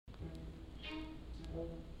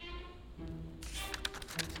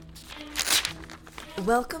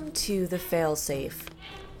Welcome to The Failsafe,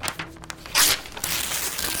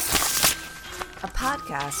 a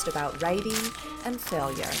podcast about writing and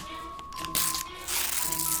failure.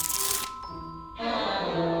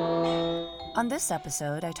 On this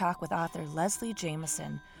episode, I talk with author Leslie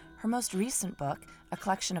Jamison. Her most recent book, a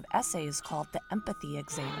collection of essays called The Empathy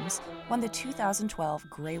Exams, won the 2012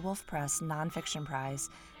 Grey Wolf Press Nonfiction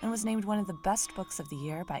Prize and was named one of the best books of the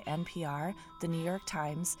year by NPR, The New York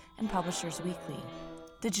Times, and Publishers Weekly.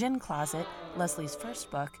 The Gin Closet, Leslie's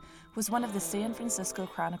first book, was one of the San Francisco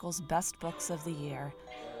Chronicle's best books of the year.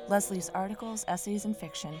 Leslie's articles, essays, and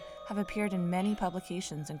fiction have appeared in many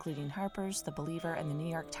publications including Harper's, The Believer, and The New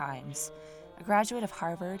York Times. A graduate of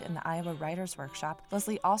Harvard and the Iowa Writers Workshop,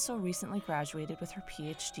 Leslie also recently graduated with her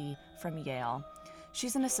PhD from Yale.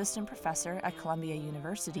 She's an assistant professor at Columbia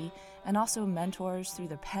University and also mentors through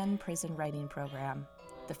the Penn Prison Writing Program.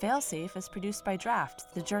 The Failsafe is produced by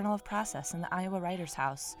Draft, the Journal of Process in the Iowa Writers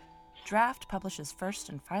House. Draft publishes first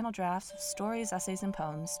and final drafts of stories, essays, and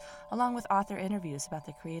poems, along with author interviews about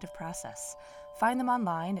the creative process. Find them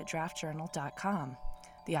online at draftjournal.com.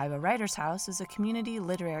 The Iowa Writers House is a community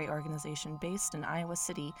literary organization based in Iowa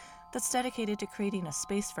City that's dedicated to creating a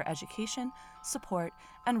space for education, support,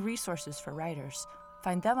 and resources for writers.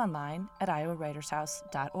 Find them online at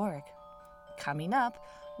iowawritershouse.org. Coming up,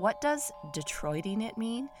 what does Detroiting it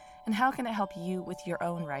mean, and how can it help you with your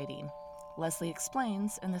own writing? Leslie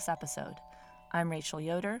explains in this episode. I'm Rachel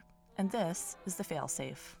Yoder, and this is The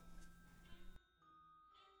Failsafe.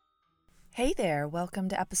 Hey there, welcome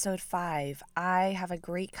to episode 5. I have a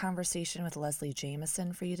great conversation with Leslie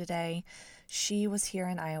Jamison for you today. She was here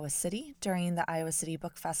in Iowa City during the Iowa City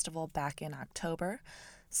Book Festival back in October,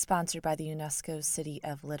 sponsored by the UNESCO City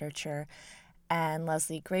of Literature. And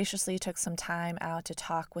Leslie graciously took some time out to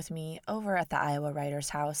talk with me over at the Iowa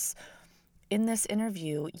Writers House. In this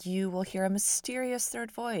interview, you will hear a mysterious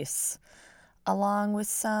third voice, along with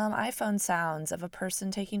some iPhone sounds of a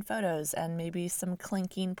person taking photos and maybe some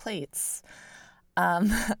clinking plates.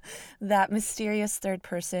 That mysterious third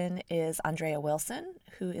person is Andrea Wilson,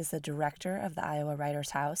 who is the director of the Iowa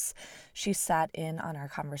Writers House. She sat in on our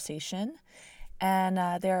conversation. And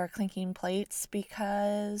there are clinking plates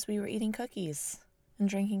because we were eating cookies and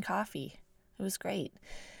drinking coffee. It was great.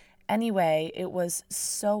 Anyway, it was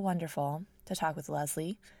so wonderful to talk with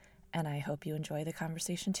Leslie, and I hope you enjoy the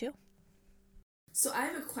conversation too. So I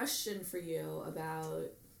have a question for you about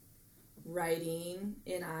writing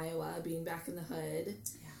in Iowa, being back in the hood.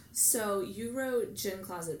 Yeah. So you wrote Gin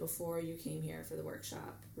Closet before you came here for the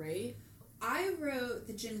workshop, right? I wrote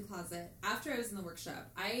The Gin Closet after I was in the workshop.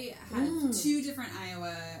 I had 2 different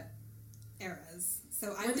Iowa eras.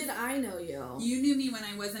 So when did I know you? You knew me when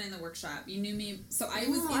I wasn't in the workshop. You knew me. So I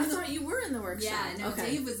was. I thought you were in the workshop. Yeah, no,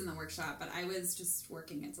 okay. Dave was in the workshop, but I was just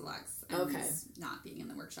working at Deluxe and not being in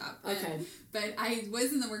the workshop. Okay. But I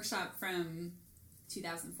was in the workshop from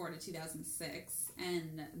 2004 to 2006,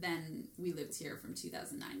 and then we lived here from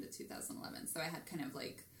 2009 to 2011. So I had kind of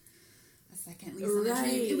like a second lease on the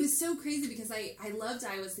dream. It was so crazy because I loved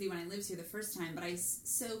Iowa City when I lived here the first time, but I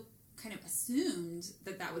so kind of assumed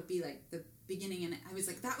that would be like the beginning, and I was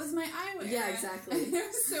like, that was my Iowa era. Yeah, exactly. And it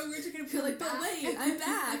was so weird to kind of feel like, but wait, I'm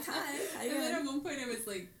back. Hi. And then at one point I was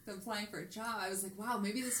like applying for a job. I was like, wow,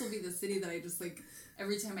 maybe this will be the city that I just like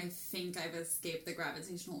every time I think I've escaped the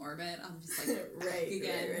gravitational orbit, I'm just like back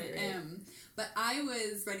again. Right. But I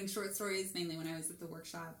was writing short stories mainly when I was at the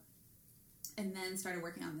workshop, and then started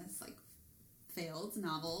working on this like failed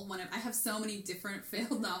novel. I have so many different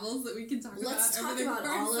failed novels that we can talk about. Let's talk about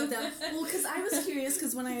all of them. Well, because I was curious,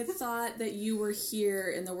 because when I had thought that you were here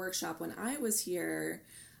in the workshop when I was here,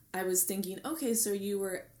 I was thinking, okay, so you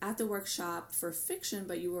were at the workshop for fiction,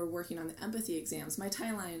 but you were working on the empathy exams. My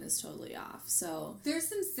timeline is totally off. So there's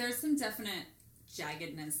some definite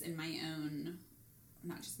jaggedness in my own,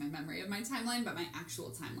 not just my memory of my timeline, but my actual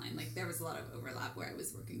timeline. Like, there was a lot of overlap where I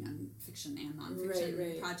was working on fiction and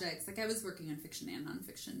nonfiction projects. Like, I was working on fiction and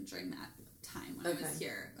nonfiction during that time when I was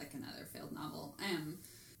here, like another failed novel.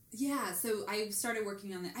 Yeah, so I started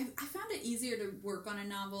working on it. I found it easier to work on a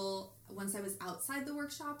novel once I was outside the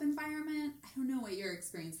workshop environment. I don't know what your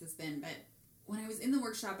experience has been, but when I was in the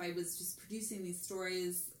workshop, I was just producing these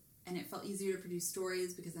stories, and it felt easier to produce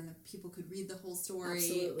stories because then the people could read the whole story.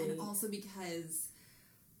 Absolutely. And also because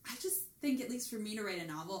I just think, at least for me to write a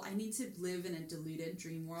novel, I need to live in a diluted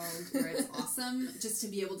dream world where it's awesome just to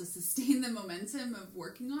be able to sustain the momentum of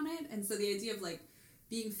working on it. And so the idea of like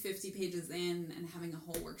being 50 pages in and having a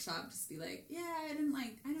whole workshop just be like,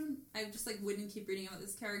 I just like wouldn't keep reading about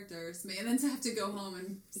this character, and then to have to go home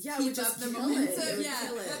and keep up the momentum.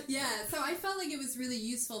 Yeah. So I felt like it was really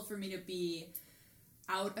useful for me to be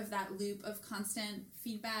out of that loop of constant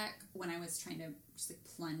feedback when I was trying to just like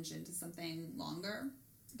plunge into something longer.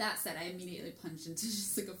 That said, I immediately plunged into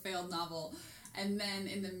just like a failed novel. And then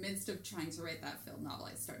in the midst of trying to write that failed novel,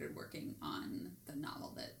 I started working on the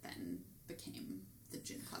novel that then became the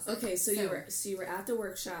Gin Closet. Okay, so you were at the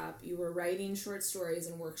workshop, you were writing short stories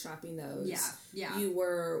and workshopping those. Yeah. You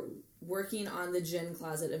were working on the Gin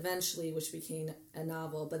Closet eventually, which became a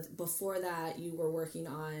novel, but before that you were working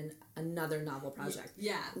on another novel project.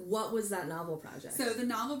 Yeah. What was that novel project? So the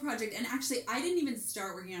novel project, and actually I didn't even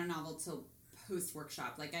start working on a novel till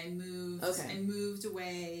post-workshop. Like I moved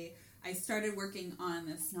away. I started working on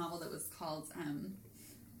this novel that was called, oh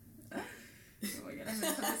my god, I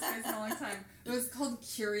haven't told this phrase in a long time. It was called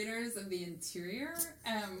Curators of the Interior,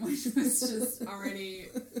 which was just already,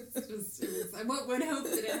 what hope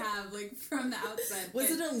did it have, like, from the outset? Was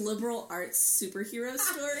it a liberal arts superhero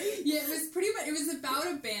story? Yeah, it was pretty much, it was about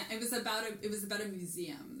a band, it was about a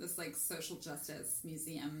museum, this, like, social justice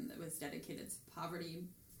museum that was dedicated to poverty,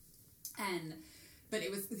 but it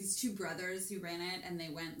was these two brothers who ran it, and they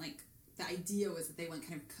went, like, the idea was that they went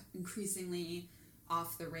kind of increasingly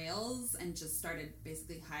off the rails and just started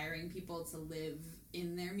basically hiring people to live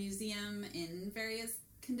in their museum in various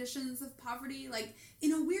conditions of poverty. Like,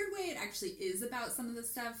 in a weird way, it actually is about some of the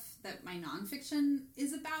stuff that my nonfiction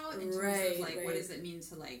is about in terms of, like, what does it mean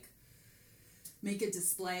to, like, make a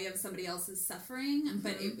display of somebody else's suffering,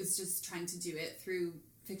 but it was just trying to do it through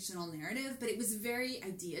fictional narrative, but it was very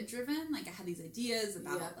idea-driven. Like, I had these ideas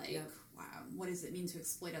about, wow, what does it mean to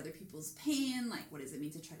exploit other people's pain? Like, what does it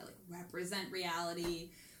mean to try to, like, represent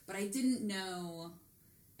reality? But I didn't know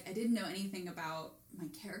anything about my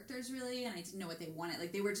characters, really, and I didn't know what they wanted.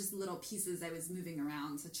 Like, they were just little pieces I was moving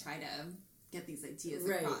around to try to get these ideas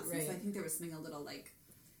across. And so I think there was something a little, like,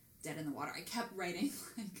 dead in the water. I kept writing,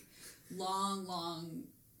 like, long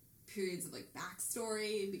periods of, like,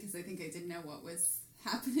 backstory, because I think I didn't know what was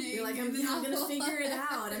happening. You're like, I'm going to figure it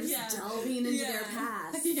out. I'm just delving into their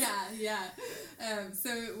past. Yeah. So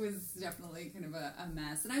it was definitely kind of a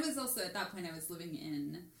mess. And I was also, at that point, I was living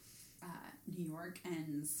in New York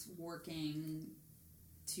and working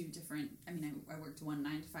two different, I worked one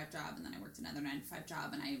 9-to-5 job, and then I worked another 9-to-5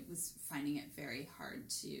 job, and I was finding it very hard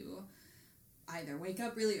to either wake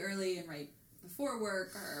up really early and write before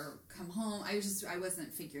work or come home. I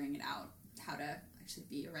wasn't figuring it out, how to actually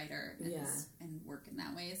be a writer and work in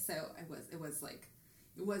that way. So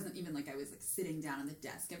it wasn't even like I was, like, sitting down at the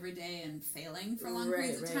desk every day and failing for long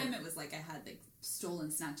periods of time. It was like I had, like, stolen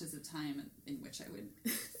snatches of time in which I would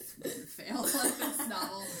fail like this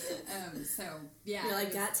novel. So yeah, you're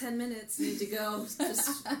like, got 10 minutes, need to go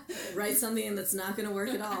just write something that's not going to work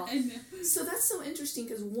at all. So that's so interesting,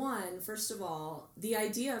 because first of all, the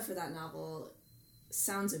idea for that novel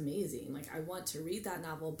sounds amazing. Like, I want to read that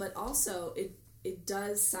novel, but also it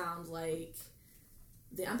does sound like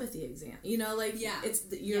the empathy exam, it's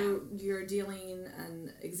you're dealing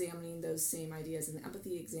and examining those same ideas in the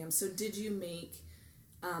empathy exam. So did you make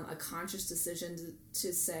a conscious decision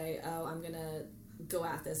to say, oh, I'm gonna go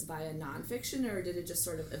at this via nonfiction, or did it just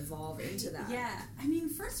sort of evolve into that? Yeah,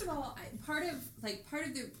 first of all, part of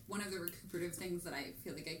one of the recuperative things that I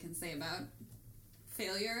feel like I can say about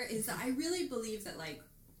failure is that I really believe that, like,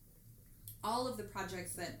 all of the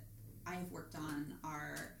projects that I have worked on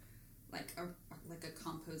are like a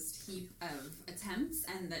compost heap of attempts,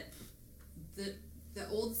 and that the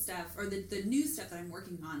old stuff or the new stuff that I'm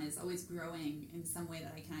working on is always growing in some way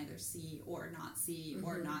that I can either see or not see,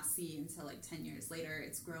 or not see until, like, 10 years later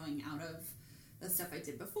it's growing out of the stuff I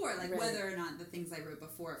did before, like whether or not the things I wrote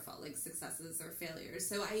before felt like successes or failures.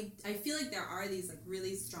 So I feel like there are these, like,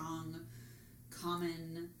 really strong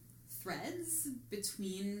common threads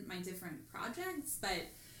between my different projects, but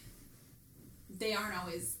they aren't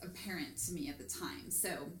always apparent to me at the time. So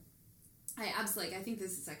I think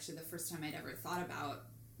this is actually the first time I'd ever thought about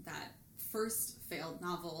that first failed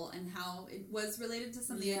novel and how it was related to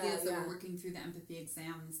some of the ideas that were working through the empathy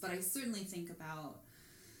exams. But I certainly think about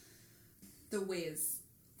the ways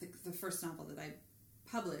the first novel that I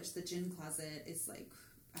published, The Gin Closet, is, like,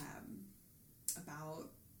 about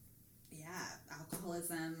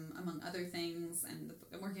alcoholism, among other things, and the book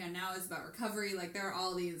I'm working on now is about recovery. Like, there are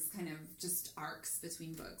all these kind of just arcs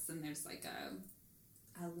between books, and there's, like, a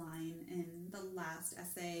line in the last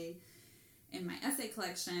essay in my essay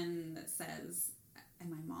collection that says, and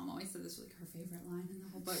my mom always said this was, like, her favorite line in the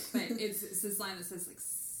whole book, but it's this line that says, like,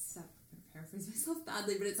 I'm going to paraphrase myself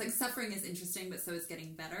badly, but it's like, suffering is interesting, but so is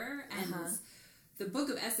getting better. And the book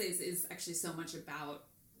of essays is actually so much about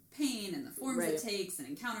pain and the forms it takes and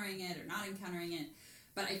encountering it or not encountering it.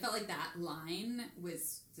 But I felt like that line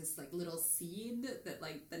was this like little seed that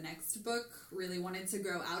like the next book really wanted to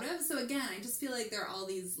grow out of. So again, I just feel like there are all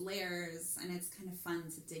these layers, and it's kind of fun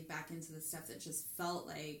to dig back into the stuff that just felt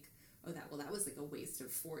like, oh, that was like a waste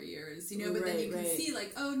of 4 years, you know? But then you can see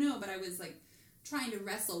like, oh no, but I was like trying to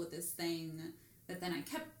wrestle with this thing that then I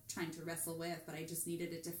kept trying to wrestle with, but I just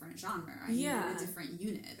needed a different genre. I needed a different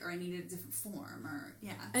unit, or I needed a different form, or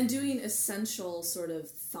And doing essential sort of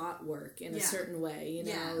thought work in a certain way, you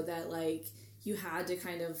know, that like you had to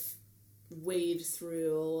kind of wade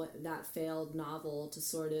through that failed novel to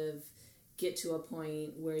sort of get to a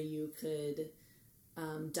point where you could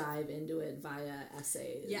dive into it via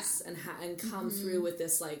essays and come through with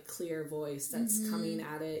this like clear voice that's coming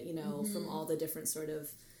at it, you know, from all the different sort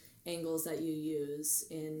of angles that you use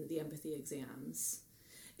in the empathy exams.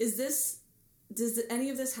 Does any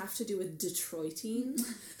of this have to do with Detroiting,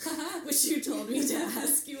 which you told me to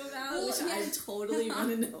ask you about, which I totally want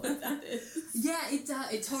to know what that is? Yeah, it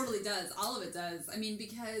does. It totally does. All of it does. I mean,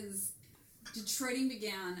 because Detroiting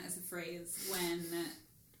began as a phrase when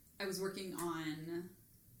I was working on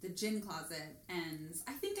the gin closet, and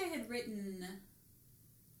I think I had written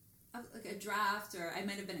like a draft, or I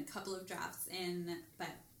might have been a couple of drafts in, but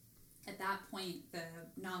at that point the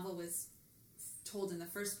novel was told in the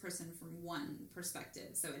first person from one perspective.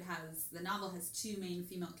 So the novel has two main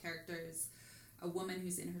female characters, a woman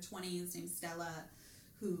who's in her 20s named Stella,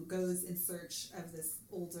 who goes in search of this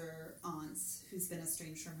older aunt who's been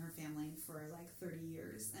estranged from her family for like 30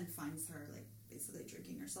 years, and finds her like basically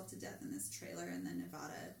drinking herself to death in this trailer in the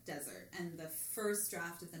Nevada desert. And the first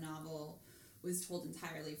draft of the novel was told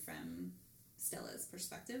entirely from Stella's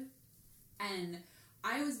perspective. And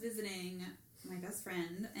I was visiting my best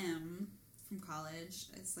friend, from college.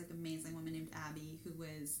 It's like an amazing woman named Abby, who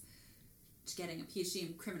was getting a PhD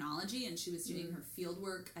in criminology, and she was doing her field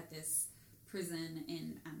work at this prison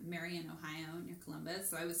in Marion, Ohio, near Columbus.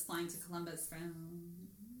 So I was flying to Columbus from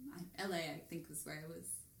LA, I think was where I was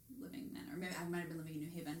living then, or maybe I might have been living in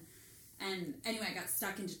New Haven. And anyway, I got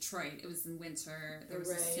stuck in Detroit. It was in winter. There was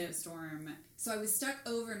a snowstorm. So I was stuck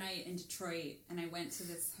overnight in Detroit, and I went to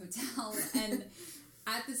this hotel, and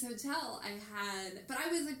at this hotel, but I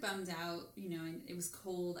was like bummed out, you know, and it was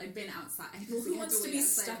cold. I'd been outside. Who wants to be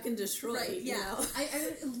stuck in Detroit? Right, yeah. You know?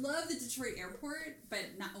 I love the Detroit airport, but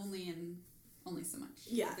only so much.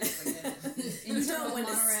 Yeah. Like you don't want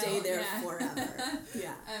to stay there forever.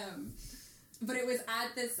 Yeah. But it was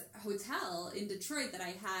at this hotel in Detroit that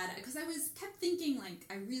I had, because I kept thinking, like,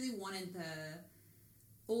 I really wanted the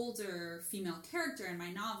older female character in my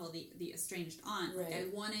novel, the estranged aunt. Like, I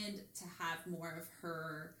wanted to have more of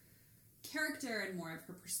her character and more of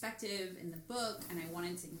her perspective in the book, and I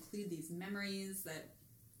wanted to include these memories that,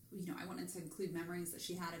 you know, I wanted to include memories that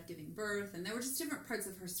she had of giving birth, and there were just different parts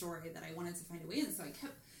of her story that I wanted to find a way in. So I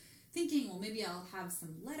kept thinking, well, maybe I'll have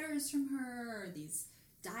some letters from her, or these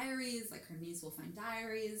diaries, like her niece will find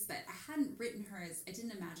diaries, but I hadn't written her I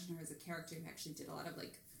didn't imagine her as a character who actually did a lot of,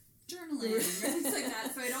 like, journaling and things like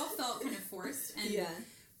that, so it all felt kind of forced. And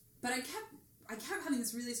but I kept having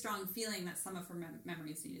this really strong feeling that some of her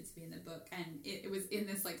memories needed to be in the book, and it was in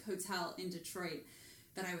this like hotel in Detroit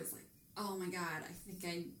that I was like, oh my god,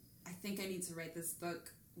 I think I need to write this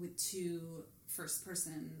book with two first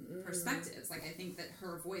person perspectives. Like, I think that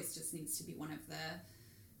her voice just needs to be one of the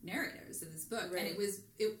narrators of this book. And it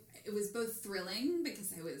was both thrilling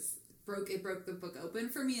because it broke the book open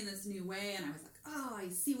for me in this new way, and I was like, oh, I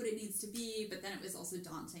see what it needs to be, but then it was also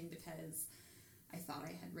daunting because I thought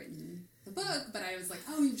I had written the book, but I was like,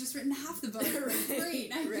 oh, you've just written half the book. Great,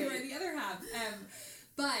 now you can write the other half.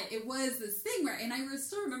 But it was this thing where, and I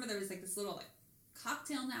still remember there was like this little like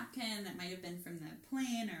cocktail napkin that might have been from the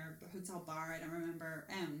plane or hotel bar, I don't remember,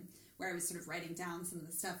 where I was sort of writing down some of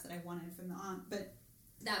the stuff that I wanted from the aunt, but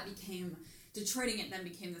that became, Detroiting it then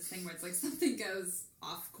became this thing where it's like something goes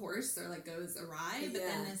off course or like goes awry, but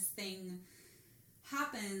then this thing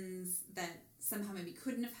happens that somehow maybe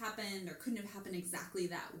couldn't have happened or couldn't have happened exactly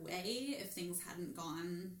that way if things hadn't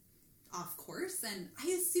gone off course. And I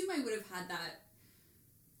assume I would have had that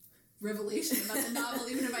revelation about the novel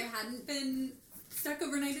even if I hadn't been stuck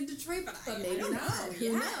overnight in Detroit, but I don't know.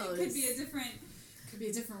 Who knows? It could be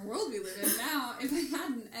a different world we live in now if I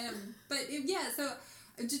hadn't. So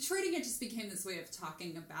Detroiting it just became this way of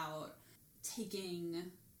talking about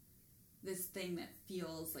taking this thing that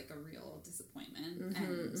feels like a real disappointment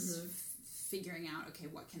and figuring out, okay,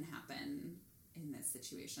 what can happen in this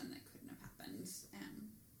situation that couldn't have happened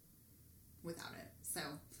without it. So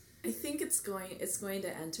I think it's going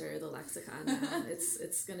to enter the lexicon now.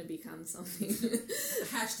 It's going to become something.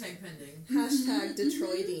 Hashtag pending. Hashtag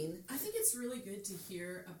Detroiting. I think it's really good to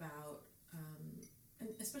hear about, and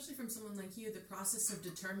especially from someone like you, the process of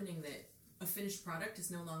determining that a finished product is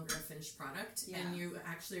no longer a finished product, and you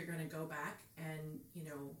actually are going to go back and, you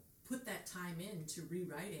know, put that time into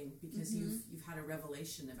rewriting because you've had a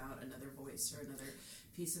revelation about another voice or another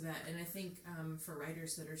piece of that. And I think for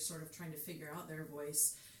writers that are sort of trying to figure out their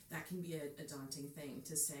voice, that can be a daunting thing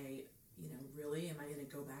to say, you know, really, am I going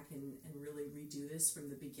to go back and really redo this from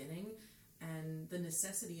the beginning? And the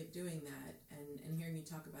necessity of doing that and hearing you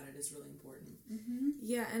talk about it is really important.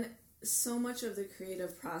 Yeah, and so much of the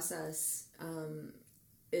creative process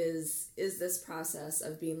is this process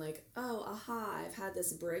of being like, oh, aha, I've had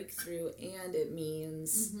this breakthrough, and it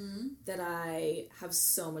means that I have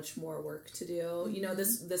so much more work to do. You know,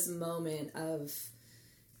 this moment of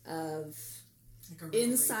like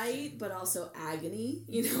insight, but also agony.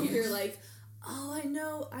 You know, you're like, oh, I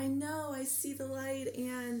know, I see the light,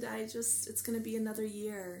 and it's going to be another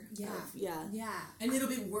year. Yeah. And it'll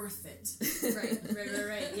be worth it.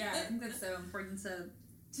 Right. Yeah, I think that's so important to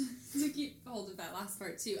keep hold of that last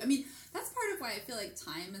part, too. I mean, that's part of why I feel like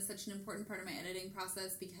time is such an important part of my editing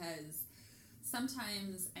process, because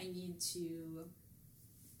sometimes I need to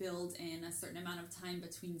build in a certain amount of time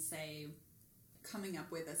between, say, coming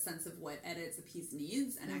up with a sense of what edits a piece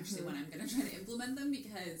needs and actually when I'm going to try to implement them,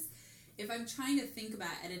 because if I'm trying to think about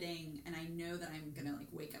editing and I know that I'm going to like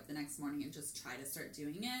wake up the next morning and just try to start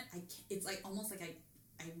doing it, it's like almost like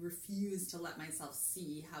I refuse to let myself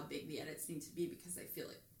see how big the edits need to be because I feel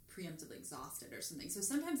like preemptively exhausted or something. So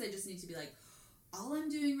sometimes I just need to be like, all I'm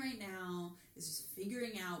doing right now is just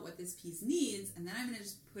figuring out what this piece needs, and then I'm going to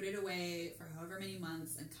just put it away for however many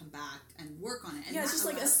months and come back and work on it. And it's just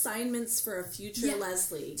like assignments for a future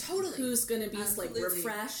Leslie. Totally. Who's going to be like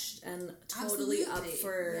refreshed and totally up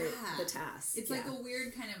for the task. It's like a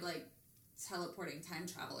weird kind of like teleporting time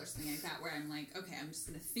travel or something like that, where I'm like, okay, I'm just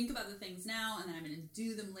going to think about the things now, and then I'm going to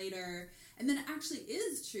do them later. And then it actually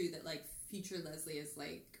is true that like future Leslie is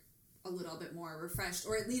like a little bit more refreshed,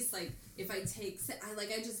 or at least like if I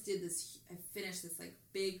finished this like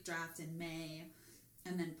big draft in May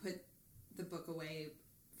and then put the book away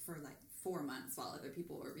for like 4 months while other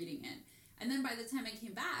people were reading it. And then by the time I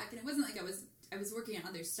came back, and it wasn't like I was working on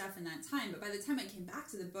other stuff in that time, but by the time I came back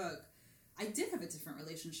to the book, I did have a different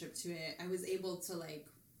relationship to it. I was able to like,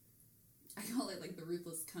 I call it like the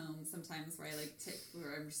ruthless comb sometimes, where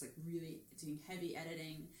where I'm just like really doing heavy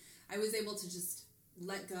editing. I was able to just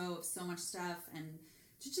let go of so much stuff and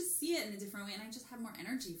to just see it in a different way, and I just have more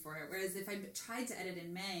energy for it. Whereas if I tried to edit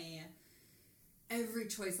in May, every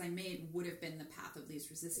choice I made would have been the path of least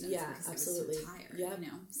resistance because absolutely. I was so tired, you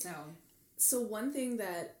know. So one thing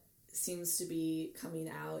that seems to be coming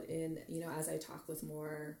out in, you know, as I talk with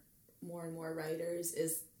more and more writers,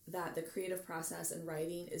 is that the creative process and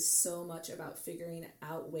writing is so much about figuring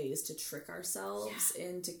out ways to trick ourselves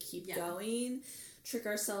and to keep going. Trick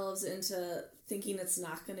ourselves into thinking it's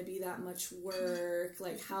not going to be that much work.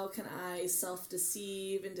 Like, how can I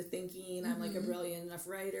self-deceive into thinking I'm like a brilliant enough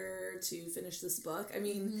writer to finish this book? I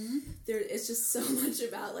mean, it's just so much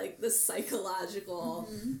about like the psychological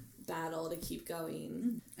battle to keep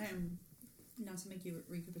going. Not to make you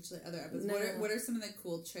recapitulate other episodes, what are some of the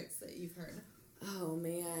cool tricks that you've heard? Oh,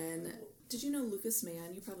 man. Did you know Lucas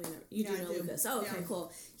Mann? You probably know. You do know Lucas. Oh, okay,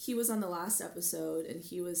 cool. He was on the last episode, and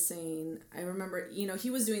he was saying, I remember, you know, he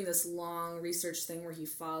was doing this long research thing where he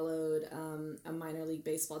followed a minor league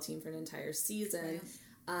baseball team for an entire season.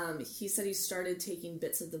 Right. He said he started taking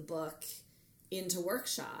bits of the book into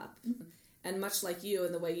workshop. And much like you,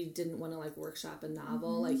 in the way you didn't want to like workshop a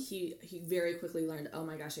novel, like he very quickly learned, oh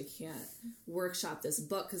my gosh, I can't workshop this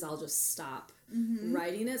book because I'll just stop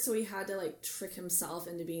writing it. So he had to like trick himself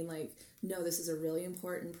into being like, no, this is a really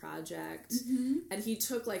important project. And he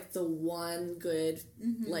took like the one good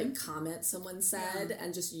like comment someone said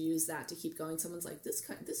and just used that to keep going. Someone's like, this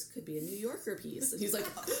could be a New Yorker piece. And he's like,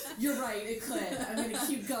 you're right, it could. I'm going to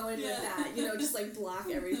keep going with that. You know, just like block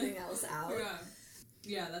everything else out.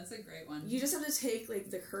 Yeah, that's a great one. You just have to take like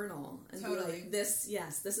the kernel and be like, this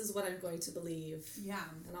is what I'm going to believe. Yeah.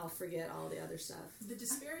 And I'll forget all the other stuff. The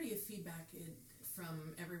disparity of feedback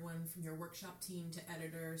from everyone from your workshop team to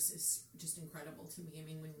editors is just incredible to me. I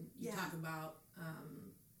mean, when you talk about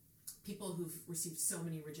people who've received so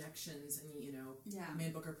many rejections and, you know,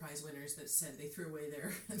 Man Booker Prize winners that said they threw away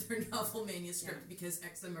their novel manuscript because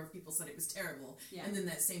X number of people said it was terrible. Yeah. And then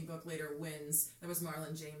that same book later wins. That was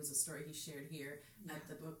Marlon James, a story he shared here at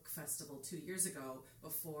the book festival 2 years ago,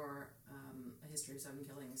 before A History of 7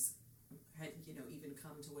 Killings had, you know, even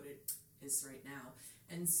come to what it is right now.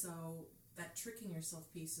 And so that tricking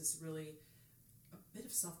yourself piece is really a bit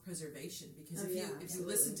of self-preservation, because if you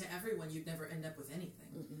listen to everyone, you'd never end up with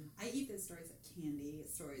anything. I eat those stories like candy,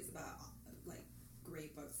 stories about like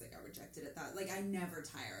great books that got rejected at that. Like, I never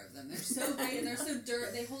tire of them. They're so great, and they're so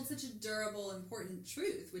they hold such a durable, important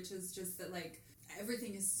truth, which is just that, like,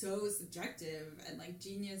 everything is so subjective, and, like,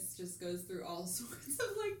 genius just goes through all sorts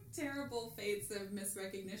of, like, terrible fates of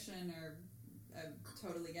misrecognition or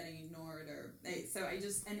totally getting ignored, or so I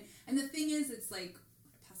just and the thing is, it's like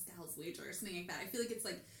Pascal's wager or something like that. I feel like it's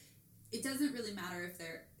like it doesn't really matter if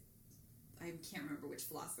they're, I can't remember which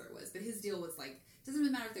philosopher it was, but his deal was like, it doesn't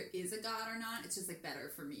really matter if there is a God or not. It's just like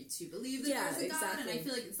better for me to believe that there's a God, and I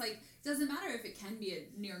feel like it's like it doesn't matter if it can be a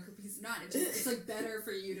New-Yorker piece or not. It's like better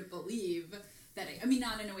for you to believe that. I mean,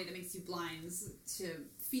 not in a way that makes you blind to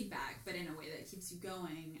feedback, but in a way that keeps you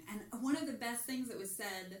going. And one of the best things that was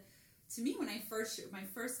said to me when my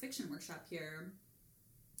first fiction workshop here,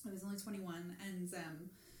 I was only 21, and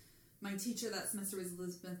my teacher that semester was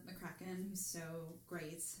Elizabeth McCracken, who's so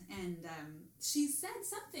great, and she said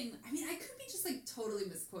something, I mean, I could be just like totally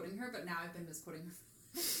misquoting her, but now I've been misquoting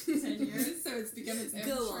her for 10 years, so it's become its own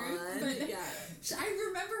truth. But yeah. I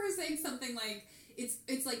remember her saying something like,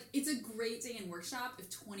 it's like, it's a great day in workshop if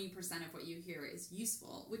 20% of what you hear is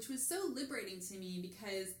useful, which was so liberating to me,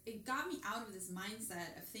 because it got me out of this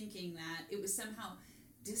mindset of thinking that it was somehow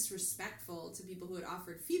disrespectful to people who had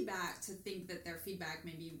offered feedback to think that their feedback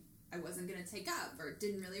maybe I wasn't going to take up, or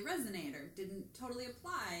didn't really resonate, or didn't totally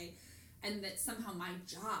apply, and that somehow my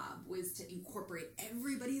job was to incorporate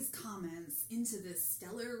everybody's comments into this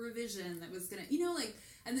stellar revision that was going to,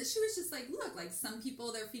 and that she was just like, look, like, some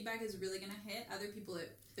people, their feedback is really going to hit, other people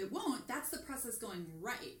it won't. That's the process going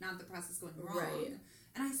right, not the process going wrong. Right.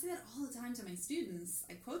 And I say that all the time to my students.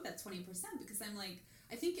 I quote that 20% because I'm like,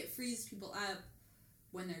 I think it frees people up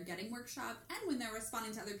when they're getting workshop and when they're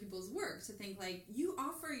responding to other people's work to think, like, you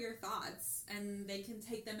offer your thoughts and they can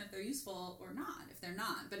take them if they're useful or not if they're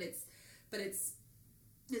not. But it's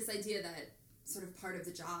this idea that sort of part of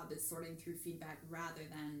the job is sorting through feedback rather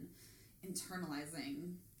than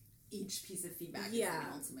internalizing each piece of feedback. Yeah.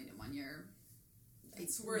 As ultimately one you're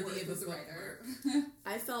it's worthy of a writer.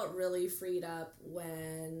 I felt really freed up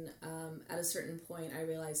when at a certain point I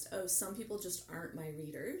realized, some people just aren't my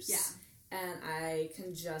readers. Yeah. And I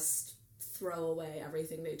can just throw away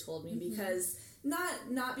everything they told me, because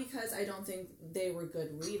not because I don't think they were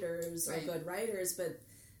good readers or good writers, but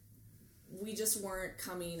we just weren't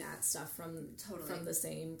coming at stuff from the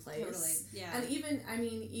same place. Totally. Yeah. And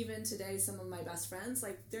even today, some of my best friends,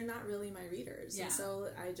 like, they're not really my readers. Yeah. And so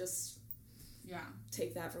I just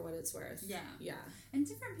take that for what it's worth. Yeah. Yeah. And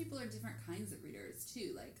different people are different kinds of readers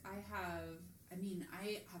too. Like,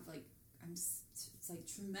 it's like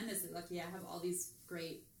tremendously lucky. I have all these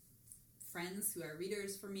great friends who are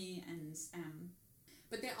readers for me, and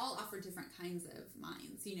but they all offer different kinds of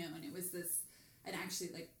minds, and it was this, and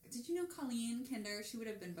actually, like, did you know Colleen Kinder? She would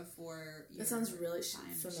have been before your That sounds really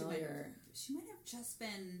time. familiar. She might have just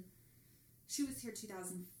been, she was here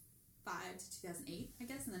 2005 to 2008, I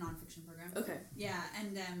guess, in the nonfiction program. Okay. Yeah,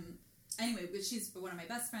 and anyway, but she's one of my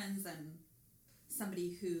best friends, and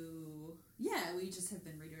somebody who, we just have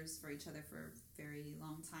been readers for each other for a very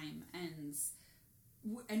long time, and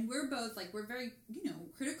we're both, like, we're very,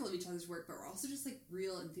 critical of each other's work, but we're also just, like,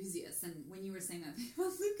 real enthusiasts. And when you were saying that thing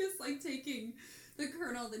about Lucas, like, taking the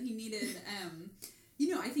kernel that he needed,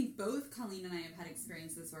 I think both Colleen and I have had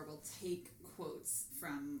experiences where we'll take quotes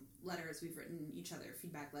from letters we've written each other,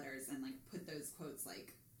 feedback letters, and, like, put those quotes,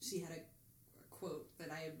 like, she had a quote that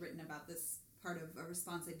I had written about this part of a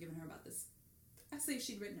response I'd given her about this essay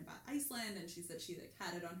she'd written about Iceland, and she said she, like,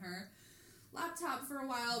 had it on her laptop for a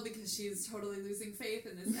while because she's totally losing faith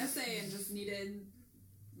in this essay and just needed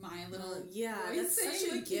my little that's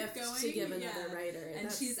such a gift to give another writer,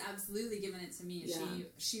 and she's absolutely given it to me. Yeah.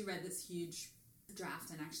 She read this huge draft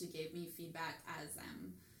and actually gave me feedback as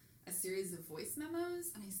a series of voice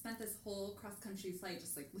memos, and I spent this whole cross-country flight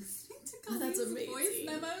just, like, listening to Colleen's voice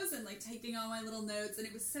memos and, like, taking all my little notes, and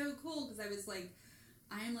it was so cool because I was like,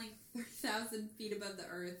 I am, like, 30,000 feet above the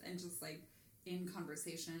earth and just, like, in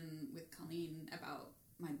conversation with Colleen about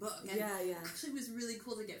my book. And actually it was really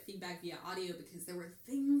cool to get feedback via audio, because there were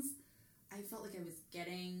things I felt like I was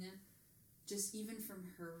getting just even from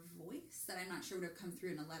her voice that I'm not sure would have come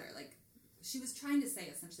through in a letter. Like, she was trying to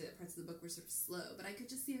say essentially that parts of the book were sort of slow, but I could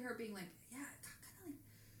just see her being like, it got kind of, like,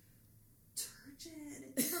 turgid.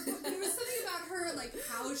 There was something about her, like,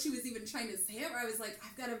 how she was even trying to say it, where I was like,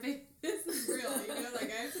 I've got to pay, this is real,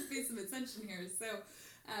 like, I have to pay some attention here. So,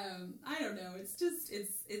 I don't know, it's just, it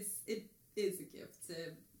is a gift to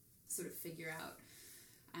sort of figure out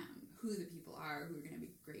who the people are who are going to be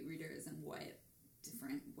great readers and what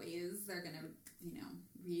different ways they're going to,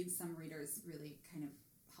 read. Some readers really kind of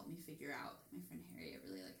help me figure out, my friend Harriet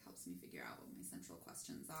really, like, helps me figure out what my central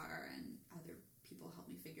questions are, and other people help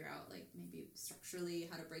me figure out, like, maybe structurally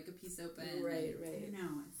how to break a piece open. Right. I don't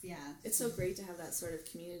know. It's so great to have that sort of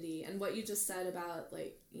community. And what you just said about,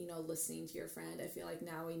 like, you know, listening to your friend, I feel like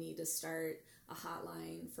now we need to start a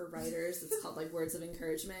hotline for writers. It's called, like, Words of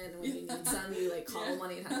Encouragement. And when you need some, you, like, call a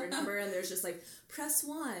 1-800 number, and there's just, like, press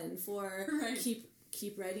 1 for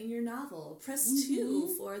keep writing your novel. Press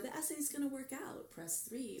 2 for the essay's going to work out. Press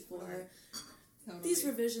 3 for... Totally. These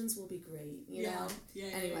revisions will be great, you know?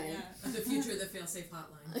 Anyway. The future of the fail-safe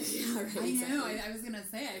hotline. I know. I was going to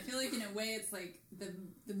say, I feel like in a way it's like the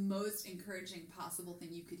most encouraging possible thing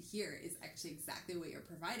you could hear is actually exactly what you're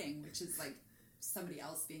providing, which is like somebody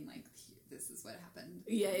else being like, this is what happened.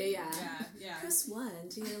 Yeah. Press 1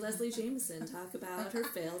 to hear Leslie Jamison talk about her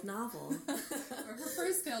failed novel. Or her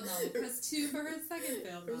first failed novel. Press 2 for her second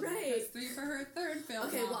failed novel. Right. Press 3 for her third failed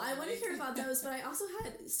novel. Okay, well, I want to hear about those, but I also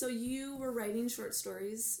so you were writing short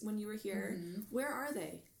stories when you were here. Mm-hmm. Where are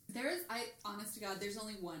they? Honest to God, there's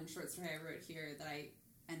only one short story I wrote here that I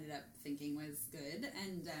ended up thinking was good,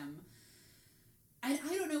 and I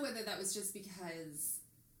don't know whether that was just because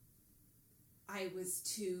I was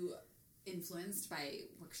too influenced by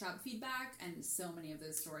workshop feedback, and so many of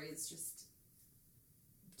those stories just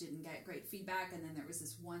didn't get great feedback, and then there was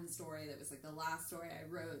this one story that was like the last story I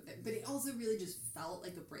wrote, but it also really just felt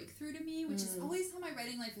like a breakthrough to me, which is always how my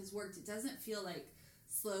writing life has worked. It doesn't feel like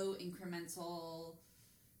slow, incremental,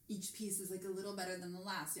 each piece is like a little better than the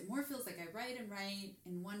last. It more feels like I write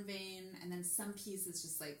in one vein, and then some pieces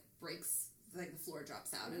just like breaks, like the floor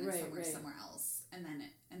drops out and it's somewhere else, and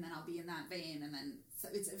then I'll be in that vein, and then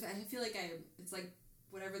I feel like it's like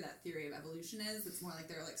whatever that theory of evolution is. It's more like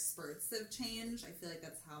there are like spurts of change. I feel like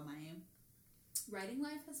that's how my writing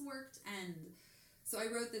life has worked, and so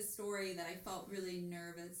I wrote this story that I felt really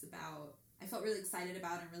nervous about. I felt really excited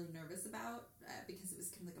about and really nervous about because it was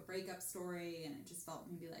kind of like a breakup story, and it just felt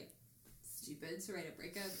maybe like stupid to write a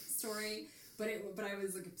breakup story, but I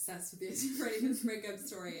was like obsessed with the idea of writing this breakup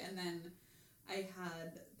story. And then I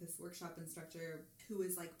had this workshop instructor who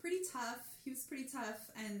was like pretty tough. He was pretty tough,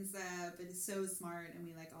 and but he's so smart, and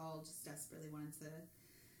we like all just desperately wanted to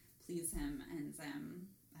please him. And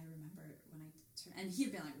I remember when and he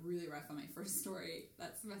had been like really rough on my first story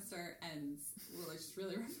that semester, and really just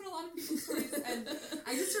really rough on a lot of people's stories. And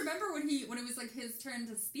I just remember when it was like his turn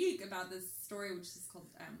to speak about this story, which is called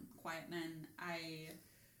Quiet Men. I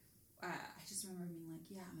just remember being like,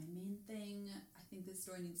 yeah, my main thing I think this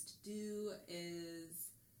story needs to do is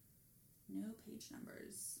no page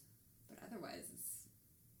numbers, but otherwise it's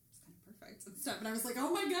kind of perfect and stuff. And I was like,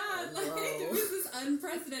 oh my god, like it was this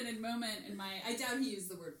unprecedented moment in my. I doubt he used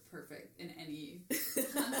the word perfect in any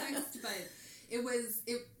context, but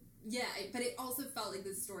but it also felt like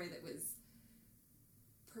this story that was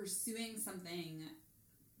pursuing something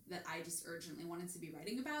that I just urgently wanted to be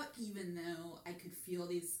writing about, even though I could feel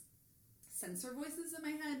these censor voices in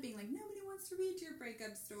my head being like, nobody wants to read your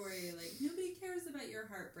breakup story, like nobody cares about your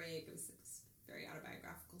heartbreak. It was a very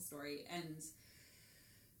autobiographical story, and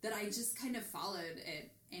that I just kind of followed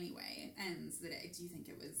it anyway, and that I do think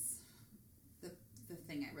it was the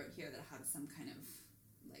thing I wrote here that had some kind of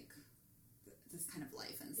like this kind of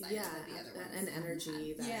life inside the other ones. An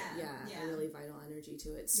energy a really vital energy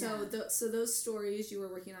to it. So so those stories you were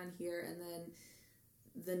working on here, and then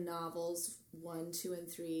the novels 1, 2, and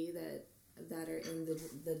 3 that are in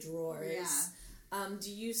the drawers. Do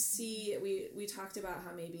you see, we talked about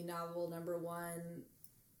how maybe novel number 1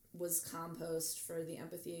 was compost for the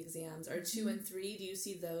empathy exams. Are 2 and 3, do you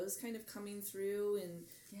see those kind of coming through in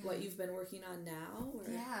what you've been working on now?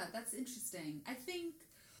 Or? Yeah, that's interesting. I think,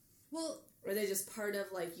 well... Or are they just part of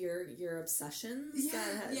like your obsessions?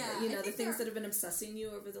 The things that have been obsessing you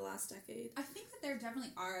over the last decade? I think that there definitely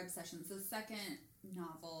are obsessions. The second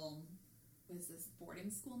novel was this boarding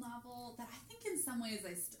school novel that I think in some ways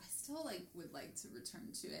I still like would like to return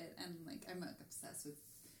to it, and like I'm like obsessed with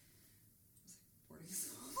boarding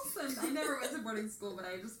schools. And I never went to boarding school, but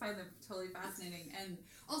I just find them totally fascinating, and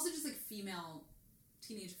also just like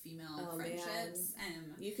teenage female friendships.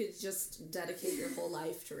 You could just dedicate your whole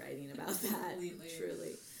life to writing about that. Completely.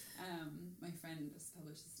 Truly. My friend just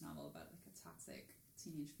published this novel about like a toxic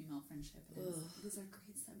teenage female friendship, and it was a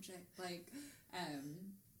great subject. Like,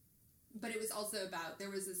 but it was also about,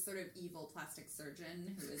 there was this sort of evil plastic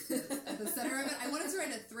surgeon who was at the center of it. I wanted to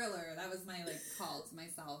write a thriller. That was my like call to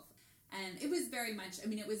myself, and it was very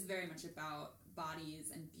much about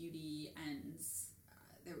bodies and beauty, and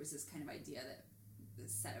there was this kind of idea that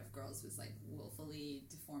this set of girls was like willfully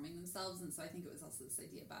deforming themselves, and so I think it was also this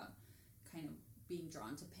idea about kind of being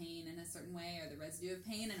drawn to pain in a certain way, or the residue of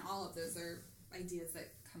pain, and all of those are ideas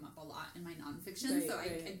that come up a lot in my nonfiction.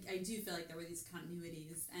 I do feel like there were these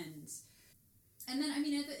continuities, and And then, I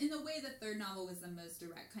mean, in the way, the third novel was the most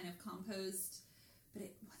direct kind of compost, but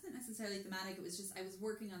it wasn't necessarily thematic. It was just, I was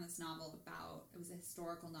working on this novel about, it was a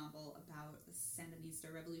historical novel about the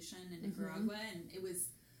Sandinista revolution in Nicaragua, and it was,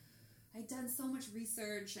 I'd done so much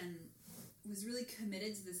research and was really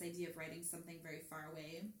committed to this idea of writing something very far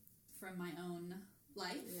away from my own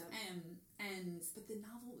life. Yep. But the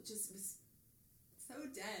novel just was so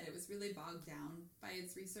dead. It was really bogged down by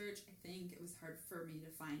its research. I think it was hard for me to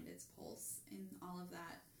find its pulse in all of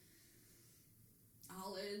that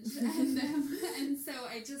knowledge. And so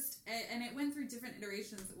I just, and it went through different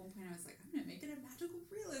iterations. At one point I was like, I'm going to make it a magical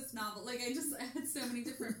realist novel. Like, I had so many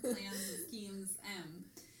different plans and schemes.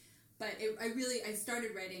 But I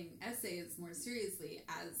started writing essays more seriously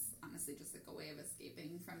as, honestly, just like a way of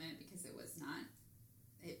escaping from it, because it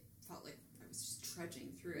felt like I was just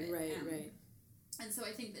trudging through it. Right. And so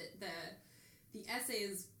I think that the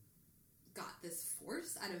essays got this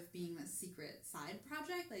force out of being a secret side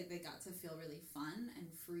project. Like, they got to feel really fun and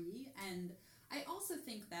free. And I also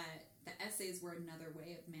think that the essays were another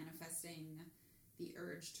way of manifesting the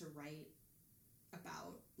urge to write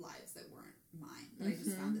about lives that weren't mine. But I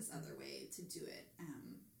just found this other way to do it,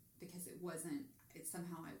 because it wasn't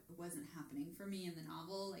happening for me in the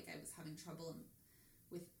novel. Like, I was having trouble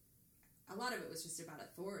with, a lot of it was just about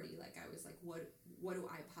authority. Like, I was like, what do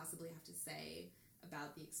I possibly have to say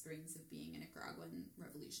about the experience of being a Nicaraguan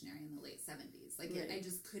revolutionary in the late 70s? Like, right. I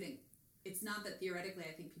just couldn't. It's not that theoretically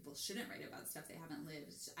I think people shouldn't write about stuff they haven't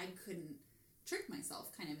lived. I couldn't trick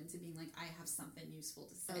myself kind of into being like, I have something useful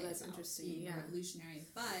to say about being a revolutionary.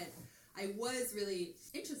 But I was really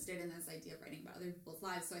interested in this idea of writing about other people's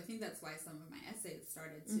lives. So I think that's why some of my essays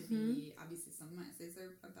started to be, obviously some of my essays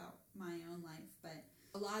are about my own life, but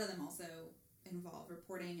a lot of them also involve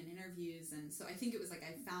reporting and interviews. And so I think it was like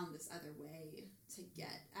I found this other way to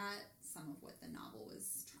get at some of what the novel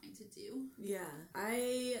was trying to do. Yeah.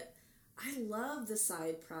 I love the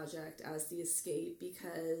side project as the escape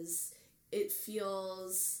because it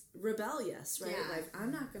feels rebellious, right? Yeah. Like,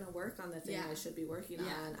 I'm not going to work on the thing I should be working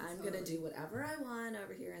on. I'm going to do whatever I want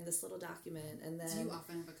over here in this little document. And then, do you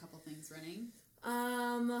often have a couple things running?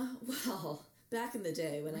 Well, back in the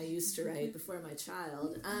day when I used to write before my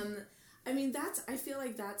child, I mean, I feel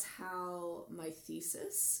like that's how my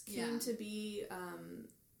thesis came to be.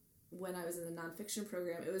 When I was in the nonfiction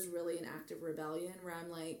program, it was really an act of rebellion where I'm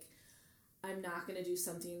like, I'm not going to do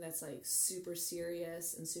something that's like super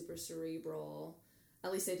serious and super cerebral.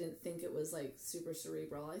 At least I didn't think it was like super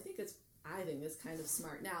cerebral. I think it's kind of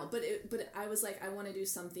smart now, but I was like, I want to do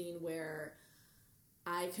something where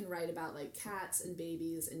I can write about like cats and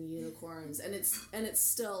babies and unicorns, and it's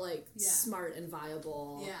still like smart and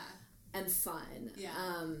viable and fun.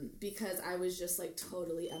 Because I was just like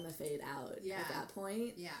totally MFA'd out at that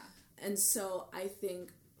point. And so I think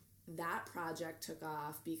that project took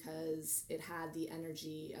off because it had the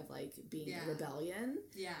energy of like being a rebellion.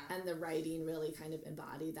 And the writing really kind of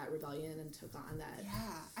embodied that rebellion and took on that.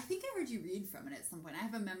 I think I heard you read from it at some point. I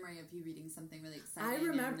have a memory of you reading something really exciting. I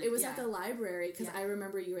remember it was at the library because I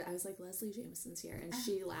remember I was like, Leslie Jamison's here, and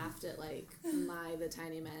she laughed at like the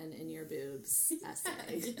tiny men in your boobs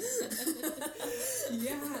essay.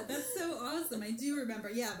 That's so awesome. I do remember.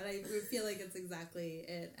 But I feel like it's exactly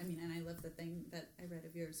it. I mean, and I love the thing that I read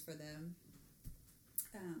of yours for the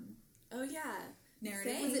narrative.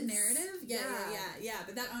 Thanks. Was it narrative? Yeah.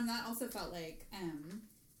 But that also felt like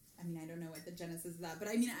I mean, I don't know what the genesis of that, but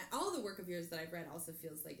I mean, all the work of yours that I've read also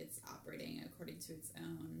feels like it's operating according to its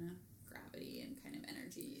own gravity and kind of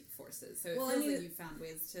energy forces. So it feels like you found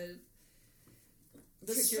ways to.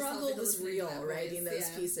 The struggle was real writing those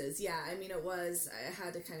pieces. I mean, it was. I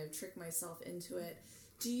had to kind of trick myself into it.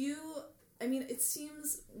 I mean, it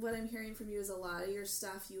seems what I'm hearing from you is a lot of your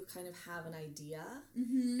stuff, you kind of have an idea.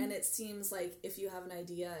 And it seems like if you have an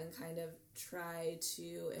idea and kind of try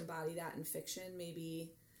to embody that in fiction, maybe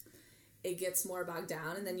it gets more bogged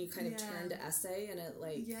down and then you kind of turn to essay and it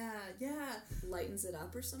like lightens it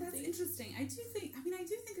up or something. That's interesting. I do think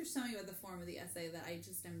there's something about the form of the essay that I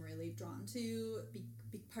just am really drawn to,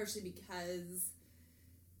 partially because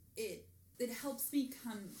it helps me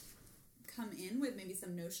come in with maybe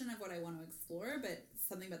some notion of what I want to explore, but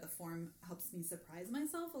something about the form helps me surprise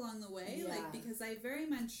myself along the way. Like, because I very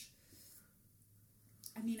much,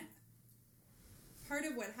 I mean, part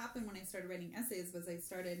of what happened when I started writing essays was I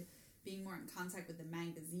started being more in contact with the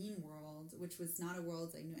magazine world, which was not a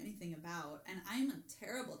world I knew anything about. And I'm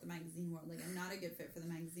terrible at the magazine world. Like, I'm not a good fit for the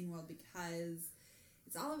magazine world because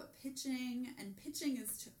it's all about pitching, and pitching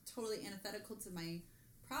is totally antithetical to my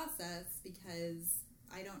process because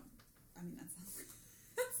that sounds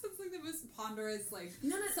That's like the most ponderous, like,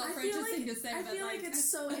 no, self-righteous thing to say. I feel like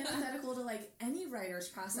it's so antithetical to, like, any writer's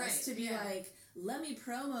process to be like, let me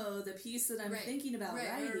promo the piece that I'm thinking about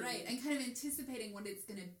writing. Right, and kind of anticipating what it's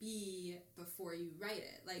going to be before you write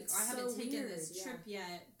it. Like, I haven't taken this trip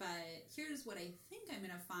yet, but here's what I think I'm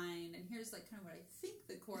going to find, and here's, like, kind of what I think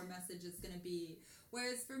the core message is going to be.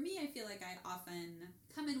 Whereas for me, I feel like I often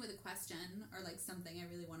come in with a question or, like, something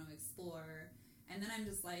I really want to explore, and then I'm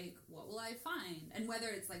just like, what will I find? And whether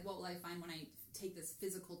it's, like, what will I find when I take this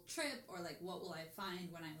physical trip, or, like, what will I find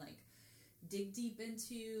when I, like, dig deep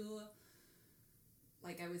into...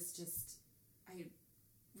 Like, I was just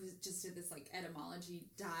at this, like, etymology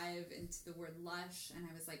dive into the word lush, and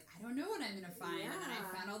I was like, I don't know what I'm going to find, and then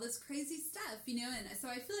I found all this crazy stuff, you know, and so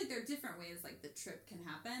I feel like there are different ways, like, the trip can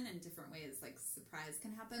happen, and different ways, like, surprise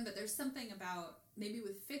can happen, but there's something about, maybe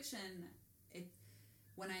with fiction,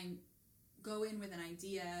 when I go in with an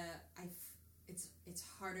idea, it's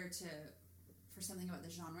harder for something about the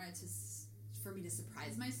genre for me to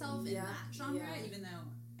surprise myself in that genre, even though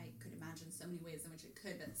I could imagine so many ways in which it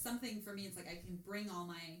could, but something for me, it's like I can bring all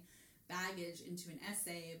my baggage into an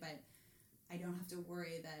essay, but I don't have to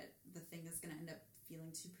worry that the thing is going to end up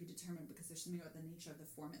feeling too predetermined, because there's something about the nature of the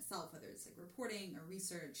form itself, whether it's like reporting or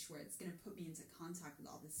research, where it's going to put me into contact with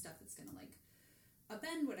all this stuff that's going to like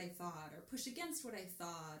upend what I thought or push against what I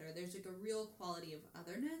thought, or there's like a real quality of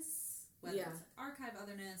otherness, whether it's like archive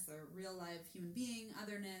otherness or real live human being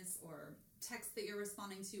otherness, or text that you're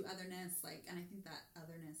responding to otherness, like, and I think that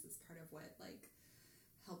otherness is part of what like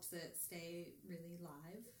helps it stay really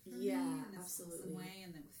live for me in this awesome way.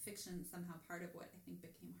 And then with fiction, somehow part of what I think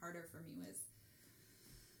became harder for me was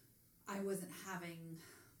I wasn't having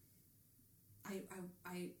I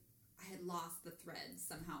had lost the thread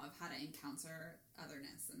somehow of how to encounter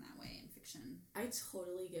otherness in that way in fiction. I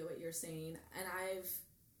totally get what you're saying, and I've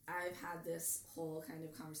had this whole kind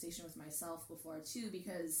of conversation with myself before too,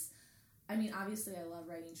 because I mean, obviously I love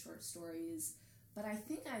writing short stories, but I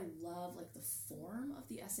think I love like the form of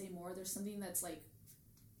the essay more. There's something that's like,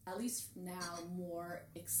 at least now, more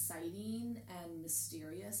exciting and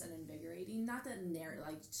mysterious and invigorating. Not that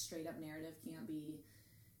like straight up narrative can't be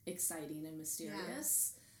exciting and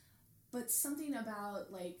mysterious, but something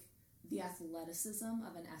about like the athleticism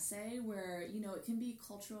of an essay where, you know, it can be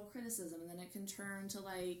cultural criticism, and then it can turn to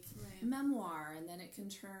like memoir, and then it can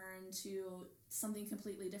turn to something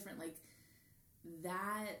completely different. Like,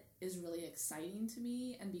 that is really exciting to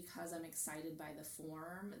me, and because I'm excited by the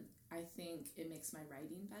form, I think it makes my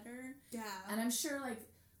writing better. Yeah. And I'm sure like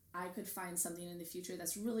I could find something in the future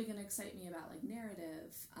that's really going to excite me about like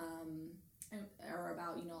narrative, or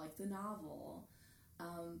about, you know, like the novel.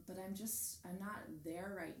 But I'm not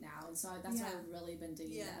there right now, and so that's why I've really been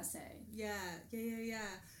digging the essay. Yeah.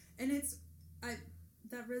 And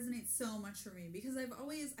that resonates so much for me, because I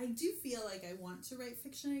do feel like I want to write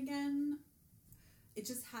fiction again. It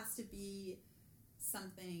just has to be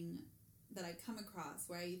something that I come across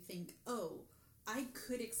where I think, oh, I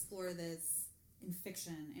could explore this in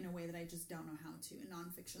fiction in a way that I just don't know how to in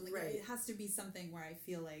nonfiction. Like, it has to be something where I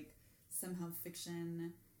feel like somehow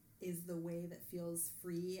fiction is the way that feels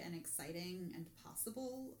free and exciting and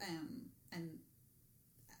possible. And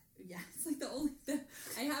yeah, it's like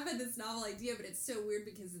I have had this novel idea, but it's so weird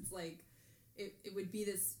because it's like, it would be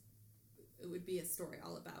a story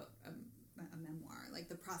all about a memoir, like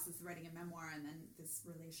the process of writing a memoir, and then this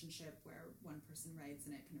relationship where one person writes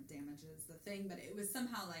and it kind of damages the thing. But it was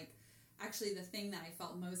somehow like, actually the thing that I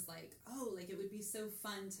felt most like, oh, like it would be so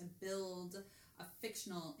fun to build a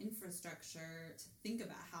fictional infrastructure to think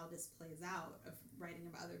about how this plays out, of writing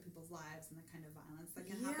about other people's lives and the kind of violence that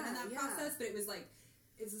can happen in that process. But it was like,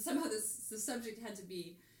 somehow the subject had to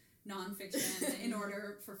be nonfiction in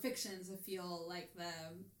order for fiction to feel like the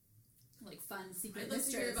fun secret mystery. I'd love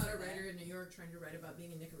to hear about a writer in New York trying to write about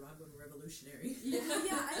being a Nicaraguan revolutionary. I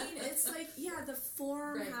mean, it's like, the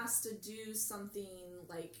form has to do something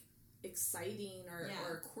like exciting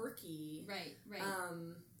or quirky. Right.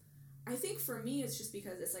 I think for me, it's just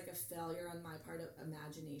because it's like a failure on my part of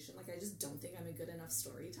imagination. Like, I just don't think I'm a good enough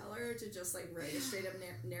storyteller to just like write a straight up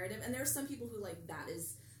narrative. And there are some people who like that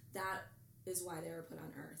is why they were put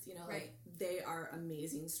on earth. You know, like they are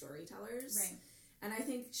amazing storytellers. Right. And I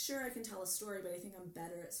think, sure, I can tell a story, but I think I'm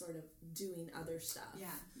better at sort of doing other stuff.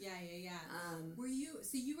 Yeah. You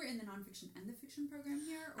were in the nonfiction and the fiction program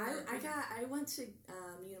here? Or I went to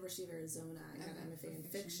University of Arizona. I got an MFA in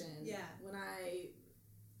fiction. Yeah. When I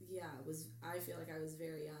feel like I was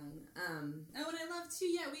very young. And I love too.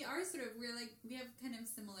 Yeah, we have kind of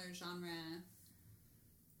similar genre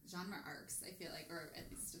arcs. I feel like, or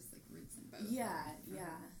at least just like roots in both. Yeah.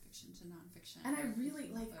 Fiction to nonfiction. And I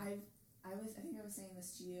really like. I think I was saying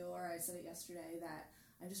this to you, or I said it yesterday, that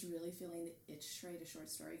I'm just really feeling the itch to write a short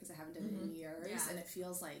story because I haven't done it in years, and it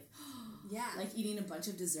feels like like eating a bunch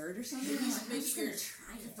of dessert or something. Maybe your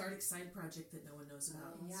cathartic side project that no one knows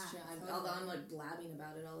about. Totally. Although I'm like blabbing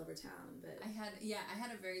about it all over town, but I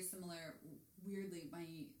had a very similar. Weirdly, my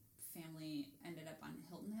family ended up on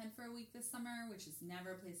Hilton Head for a week this summer, which is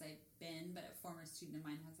never a place I've been, but a former student of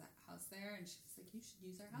mine has a house there, and she was like, "You should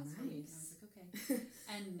use our house for a week." And I was like, "Okay."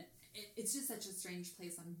 And it's just such a strange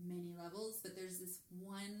place on many levels, but there's this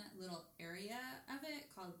one little area of it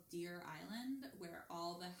called Deer Island where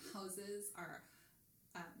all the houses are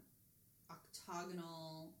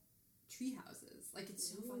octagonal tree houses. Like, it's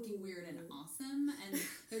so fucking weird and awesome, and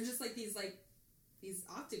they're just like these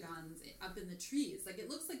octagons up in the trees. Like, it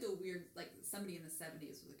looks like a weird, like, somebody in the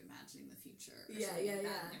 70s was like imagining the future. And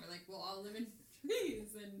they were like, we'll all live in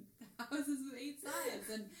trees and houses with 8 sides.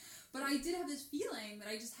 But I did have this feeling that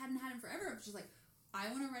I just hadn't had in forever. I was just like, I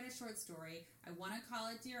want to write a short story. I want to call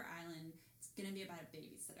it Deer Island. It's going to be about a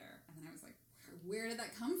babysitter. And then I was like, where did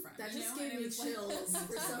that come from? That just gave me chills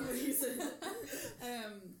for some reason.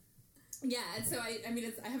 And so I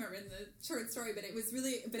haven't written the short story, but it was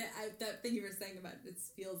really, that thing you were saying about it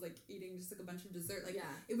feels like eating just like a bunch of dessert. Like,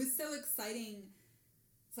 it was so exciting.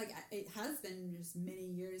 It's like, it has been just many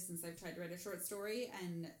years since I've tried to write a short story,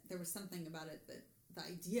 and there was something about it that, the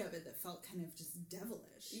idea of it that felt kind of just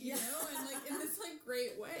devilish, you know, and like in this like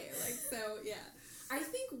great way, like, so I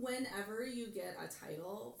think whenever you get a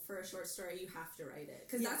title for a short story, you have to write it,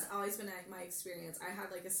 because that's always been my experience. I had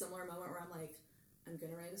like a similar moment where I'm like, I'm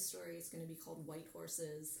gonna write a story. It's gonna be called White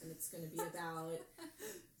Horses, and it's gonna be about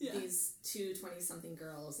these two 20-something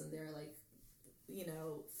girls, and they're like, you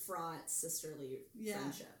know, fraught sisterly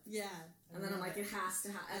friendship. And then I'm like, it has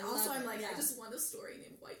to happen. And also I'm like, I just want a story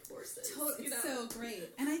named White Horses. Totally. It's so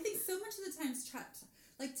great. And I think so much of the times,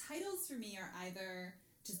 like, titles for me are either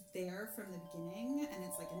just there from the beginning, and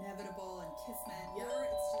it's like inevitable and kismet, or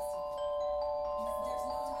it's just, there's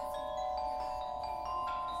no time.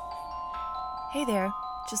 Hey there.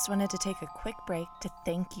 Just wanted to take a quick break to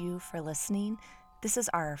thank you for listening. This is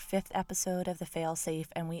our 5th episode of The Failsafe,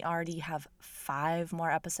 and we already have 5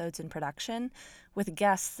 more episodes in production with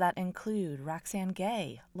guests that include Roxanne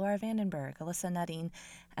Gay, Laura Vandenberg, Alyssa Nutting,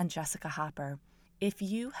 and Jessica Hopper. If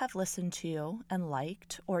you have listened to and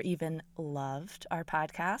liked or even loved our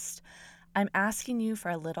podcast, I'm asking you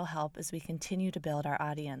for a little help as we continue to build our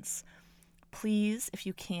audience. Please, if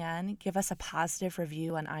you can, give us a positive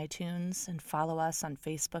review on iTunes and follow us on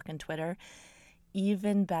Facebook and Twitter.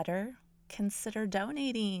 Even better, consider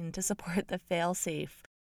donating to support The Failsafe.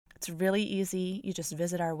 It's really easy. You just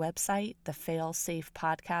visit our website,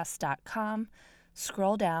 thefailsafepodcast.com,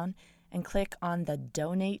 scroll down, and click on the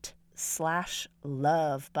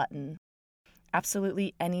Donate/Love button.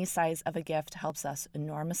 Absolutely any size of a gift helps us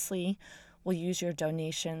enormously. We'll use your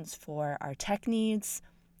donations for our tech needs,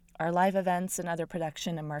 our live events, and other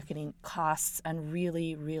production and marketing costs. And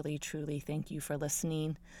really, really, truly thank you for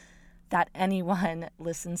listening. That anyone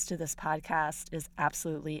listens to this podcast is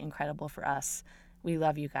absolutely incredible for us. We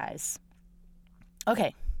love you guys.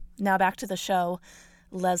 Okay, now back to the show.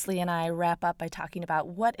 Leslie and I wrap up by talking about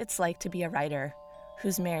what it's like to be a writer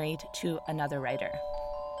who's married to another writer.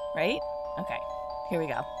 Right? Okay, here we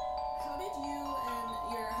go. How did you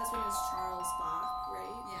and your husband is Charles Bach,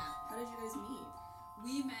 right? Yeah. How did you guys meet?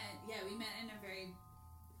 We met in a very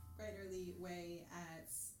writerly way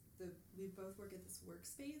we both work at this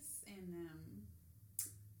workspace in near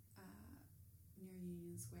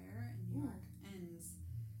Union Square in New York, and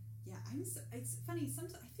it's funny.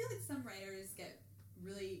 Sometimes I feel like some writers get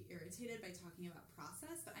really irritated by talking about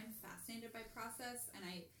process, but I'm fascinated by process, and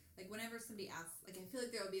I like whenever somebody asks, like, I feel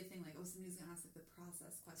like there will be a thing like, oh, somebody's gonna ask like the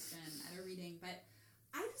process question at a reading, but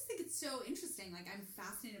I just think it's so interesting. Like, I'm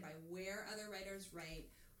fascinated by where other writers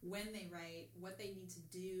write, when they write, what they need to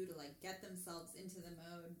do to like get themselves into the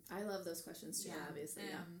mode. I love those questions too, obviously.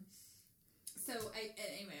 So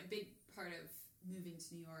anyway, a big part of moving to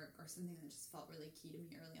New York, or something that just felt really key to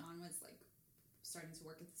me early on, was like starting to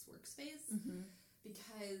work at this workspace.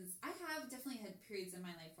 Because I have definitely had periods in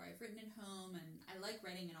my life where I've written at home, and I like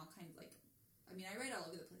writing in all kinds of, like, I mean, I write all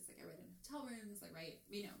over the place. Like, I write in hotel rooms, I write,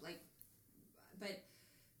 you know, like, but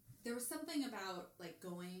there was something about like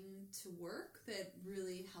going to work that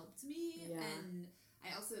really helped me. And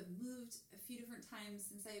I also have moved a few different times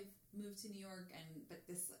since I've moved to New York, but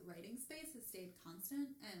this writing space has stayed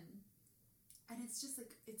constant, and it's just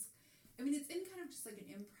like, it's in kind of just like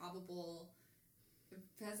an improbable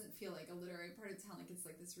doesn't feel like a literary part of town. Like it's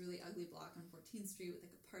like this really ugly block on 14th Street with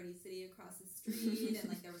like a party city across the street, and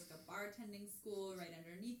like there was like a bartending school right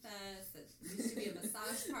underneath us that used to be a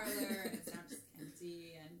massage parlor, and it's now just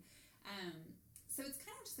empty. And so it's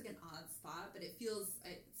kind of just like an odd spot, but it's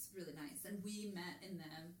really nice. And we met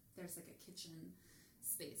there's like a kitchen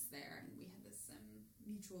space there, and we had this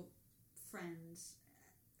mutual friend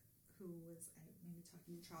who was maybe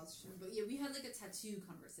talking to Charles, but yeah, we had like a tattoo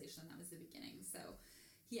conversation. That was the beginning. So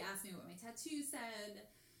he asked me what my tattoo said.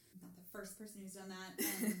 I'm not the first person who's done that.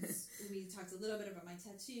 And we talked a little bit about my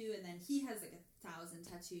tattoo, and then he has like 1,000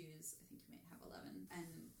 tattoos. I think he might have 11. And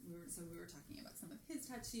we were talking about some of his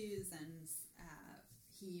tattoos, and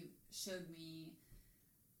he showed me.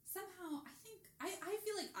 Somehow, I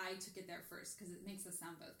feel like I took it there first because it makes us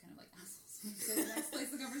sound both kind of like assholes. So the next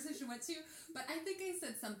place the conversation went to. But I think I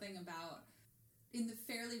said something about, in the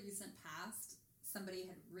fairly recent past, somebody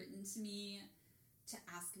had written to me to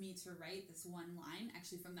ask me to write this one line,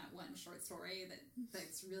 actually from that one short story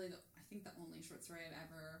that's really, I think the only short story I've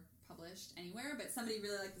ever published anywhere. But somebody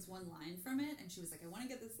really liked this one line from it, and she was like, I want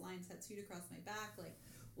to get this line tattooed across my back. Like,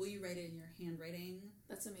 will you write it in your handwriting?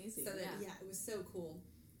 That's amazing. So that, it was so cool.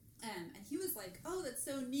 And he was like, oh, that's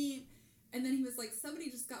so neat. And then he was like,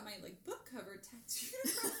 somebody just got my, like, book cover tattooed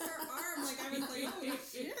across their arm. Like, I was like, oh,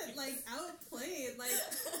 shit. Like, outplayed. Like,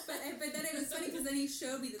 but then it was funny because then he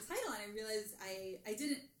showed me the title, and I realized I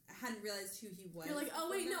hadn't realized who he was. You're like,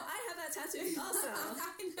 oh, wait, no, I have that tattoo also.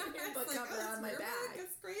 I know. Your book cover on my back.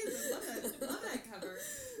 That's crazy. I love that cover.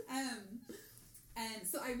 And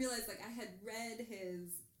so I realized, like, I had read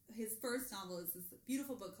his first novel is this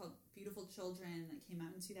beautiful book called Beautiful Children that came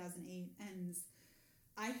out in 2008, and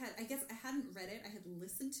I hadn't read it. I had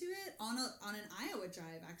listened to it on an Iowa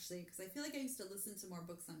drive, actually, because I feel like I used to listen to more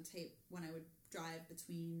books on tape when I would drive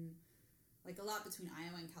between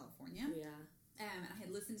Iowa and California. Yeah. And I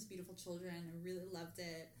had listened to Beautiful Children and really loved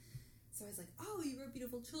it. So I was like, oh, you wrote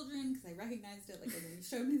Beautiful Children, because I recognized it. Like, when he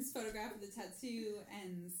showed me this photograph of the tattoo,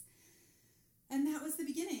 and that was the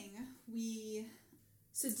beginning.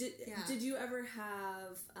 So did you ever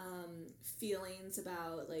have feelings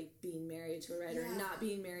about, like, being married to a writer and not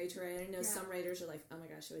being married to a writer? I know some writers are like, oh my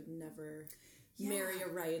gosh, I would never marry a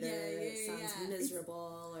writer. It sounds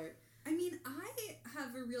miserable. I mean, I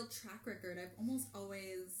have a real track record. I've almost all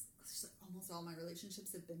my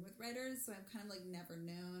relationships have been with writers, so I've kind of, like, never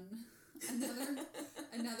known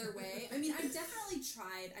another way. I mean, I've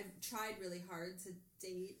tried really hard to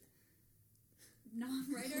date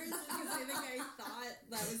non-writers because I think I thought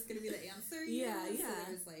that was going to be the answer. Yeah. So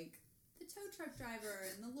there was like the tow truck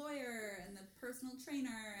driver and the lawyer and the personal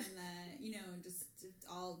trainer and the, just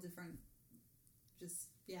all different,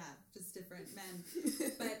 just different men.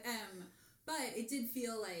 But it did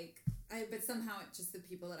feel like but somehow it's just the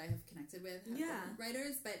people that I have connected with have been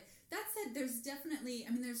writers. But that said, there's definitely,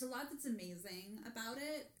 there's a lot that's amazing about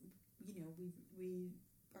it. We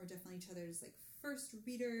are definitely each other's, like, first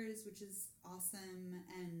readers, which is awesome,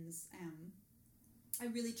 and I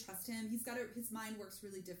really trust him. His mind works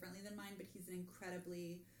really differently than mine, but he's an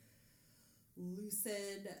incredibly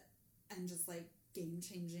lucid and just, like,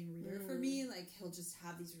 game-changing reader for me. Like, he'll just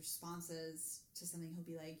have these responses to something. He'll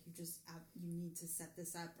be like, you need to set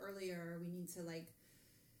this up earlier, we need to, like,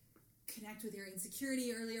 connect with your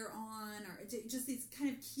insecurity earlier on, or just these kind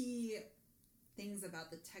of key things about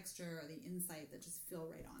the texture or the insight that just feel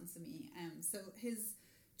right on to me. So his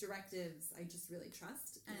directives I just really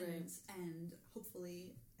trust, and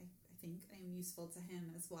hopefully I think I am useful to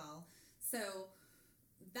him as well. So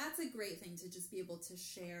that's a great thing, to just be able to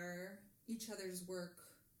share each other's work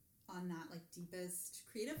on that, like, deepest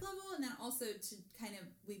creative level, and then also to kind of,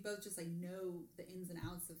 we both just, like, know the ins and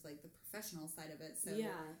outs of, like, the professional side of it, so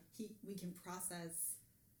we can process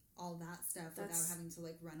all that stuff without having to,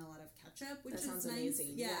 like, run a lot of catch up, which sounds nice.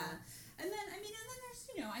 Amazing. Yeah. And then there's,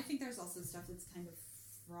 I think there's also stuff that's kind of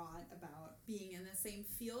fraught about being in the same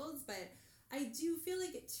fields, but I do feel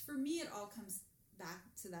like for me it all comes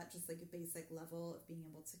back to that, just, like, a basic level of being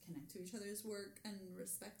able to connect to each other's work and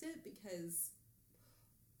respect it, because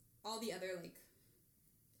all the other, like,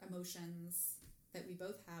 emotions that we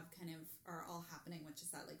both have kind of are all happening with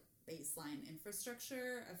just that, like, baseline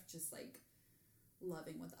infrastructure of just, like,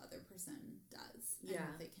 loving what the other person does. And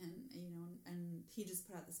if they can, and he just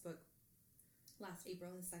put out this book last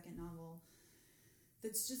April, his second novel,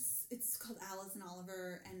 it's called Alice and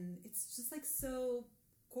Oliver, and it's just, like, so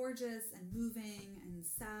gorgeous and moving and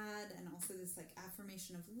sad, and also this, like,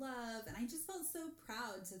 affirmation of love, and I just felt so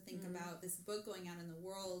proud to think about this book going out in the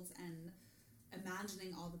world and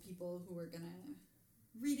imagining all the people who were gonna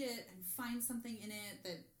read it and find something in it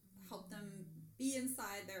that helped them be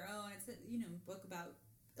inside their own. It's a, book about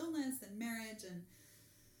illness and marriage and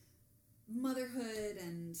motherhood,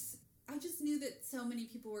 and I just knew that so many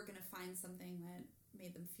people were going to find something that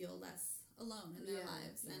made them feel less alone in their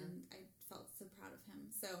lives, and I felt so proud of him.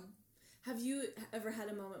 So, have you ever had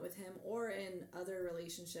a moment with him or in other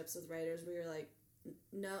relationships with writers where you're like,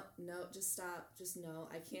 no, just stop, just no,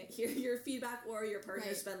 I can't hear your feedback, or your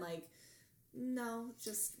partner's been like, no,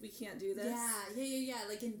 just we can't do this? Yeah.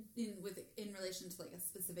 Like in relation to like a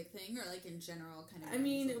specific thing, or like in general kind of. I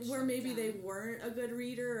mean, where maybe they weren't a good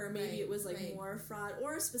reader, or maybe it was like more fraud,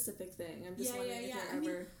 or a specific thing. I'm just wondering if you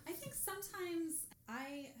ever. I think sometimes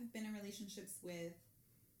I have been in relationships with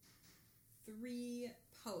 3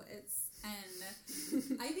 poets,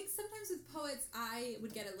 and I think sometimes with poets I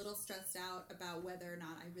would get a little stressed out about whether or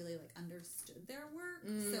not I really like understood their work.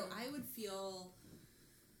 So I would feel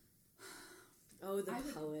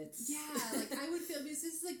poets. Yeah, like I would feel, because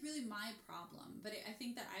this is like really my problem, but I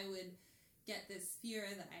think that I would get this fear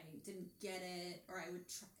that I didn't get it, or I would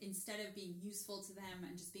instead of being useful to them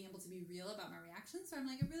and just being able to be real about my reactions. So I'm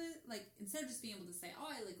like, I really like, instead of just being able to say, oh,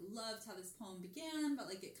 I like loved how this poem began, but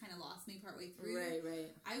like it kind of lost me partway through.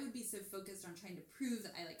 Right. I would be so focused on trying to prove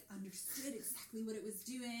that I like understood exactly what it was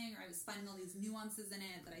doing, or I was finding all these nuances in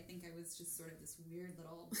it, that I think I was just sort of this weird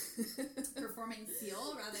little performing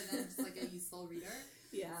seal rather than just like a useful reader.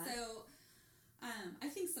 Yeah. So I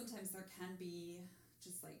think sometimes there can be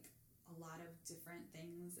just like a lot of different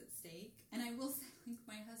things at stake. And I will say, like,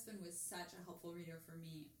 my husband was such a helpful reader for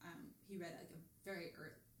me. He read like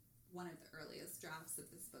one of the earliest drafts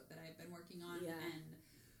of this book that I've been working on. Yeah.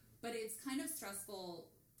 But it's kind of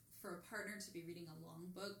stressful for a partner to be reading a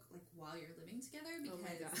long book like while you're living together, because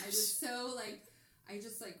I was so like, I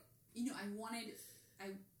just like,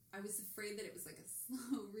 I was afraid that it was like a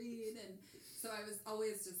slow read, and so I was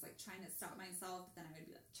always just like trying to stop myself. But then I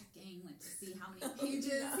would be like checking like to see how many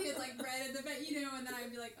pages he had like read at the and then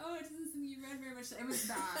I'd be like, oh, it doesn't seem you read very much. It was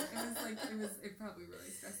bad. It probably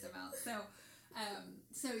really stressed him out.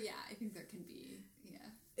 So yeah, I think there can be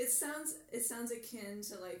It sounds akin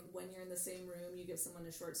to like when you're in the same room, you give someone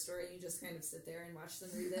a short story and you just kind of sit there and watch them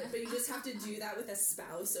read it, but you just have to do that with a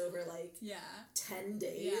spouse over like 10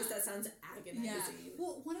 days. Yeah. That sounds agonizing. Yeah.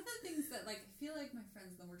 Well, one of the things that like I feel like my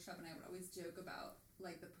friends in the workshop and I would always joke about,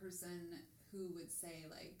 like the person who would say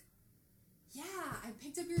like, yeah, I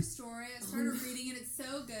picked up your story, I started reading it, it's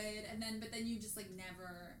so good, but then you just like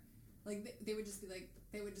never, like they would just be like,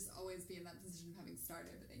 they would just always be in that position of having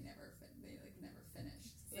started, but they never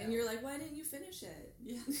finished. So. And you're like, why didn't you finish it?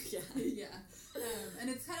 Yeah. Yeah. And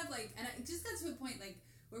it's kind of like, and I just got to a point like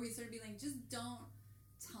where we started being like, just don't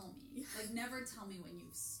tell me. Like, never tell me when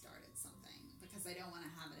you've started something, because I don't want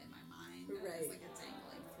to have it in my mind. Right. It's like a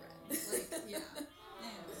dangling thread. Like, yeah.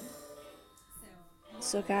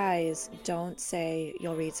 So guys, don't say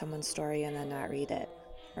you'll read someone's story and then not read it,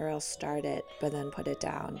 or else start it but then put it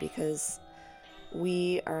down, because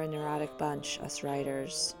we are a neurotic bunch, us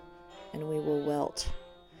writers, and we will wilt.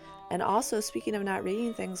 And also, speaking of not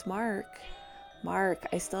reading things, Mark,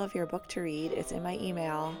 I still have your book to read. It's in my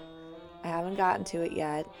email. I haven't gotten to it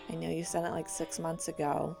yet. I know you sent it like 6 months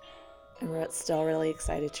ago. I'm still really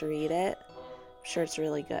excited to read it. I'm sure it's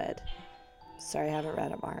really good. Sorry I haven't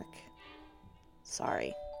read it, Mark.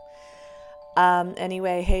 Sorry.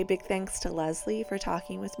 Anyway, hey, big thanks to Leslie for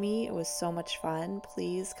talking with me. It was so much fun.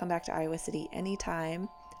 Please come back to Iowa City anytime.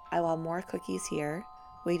 I will have more cookies here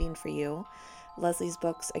waiting for you. Leslie's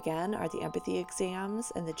books, again, are The Empathy Exams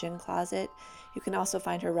and The Gin Closet. You can also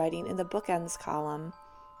find her writing in the Bookends column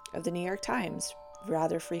of the New York Times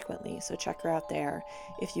rather frequently, so check her out there.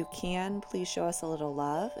 If you can, please show us a little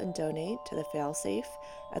love and donate to the Failsafe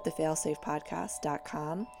at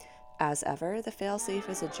thefailsafepodcast.com. As ever, the Failsafe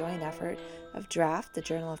is a joint effort of Draft, the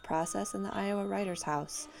Journal of Process, and the Iowa Writers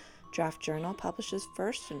House. Draft Journal publishes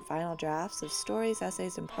first and final drafts of stories,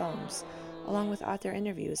 essays, and poems, along with author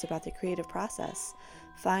interviews about the creative process.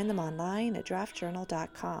 Find them online at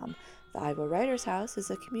draftjournal.com. The Iowa Writers House is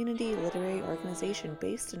a community literary organization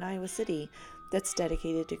based in Iowa City that's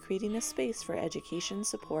dedicated to creating a space for education,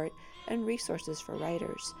 support, and resources for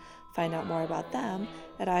writers. Find out more about them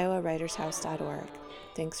at iowawritershouse.org.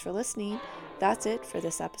 Thanks for listening. That's it for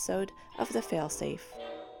this episode of The Failsafe.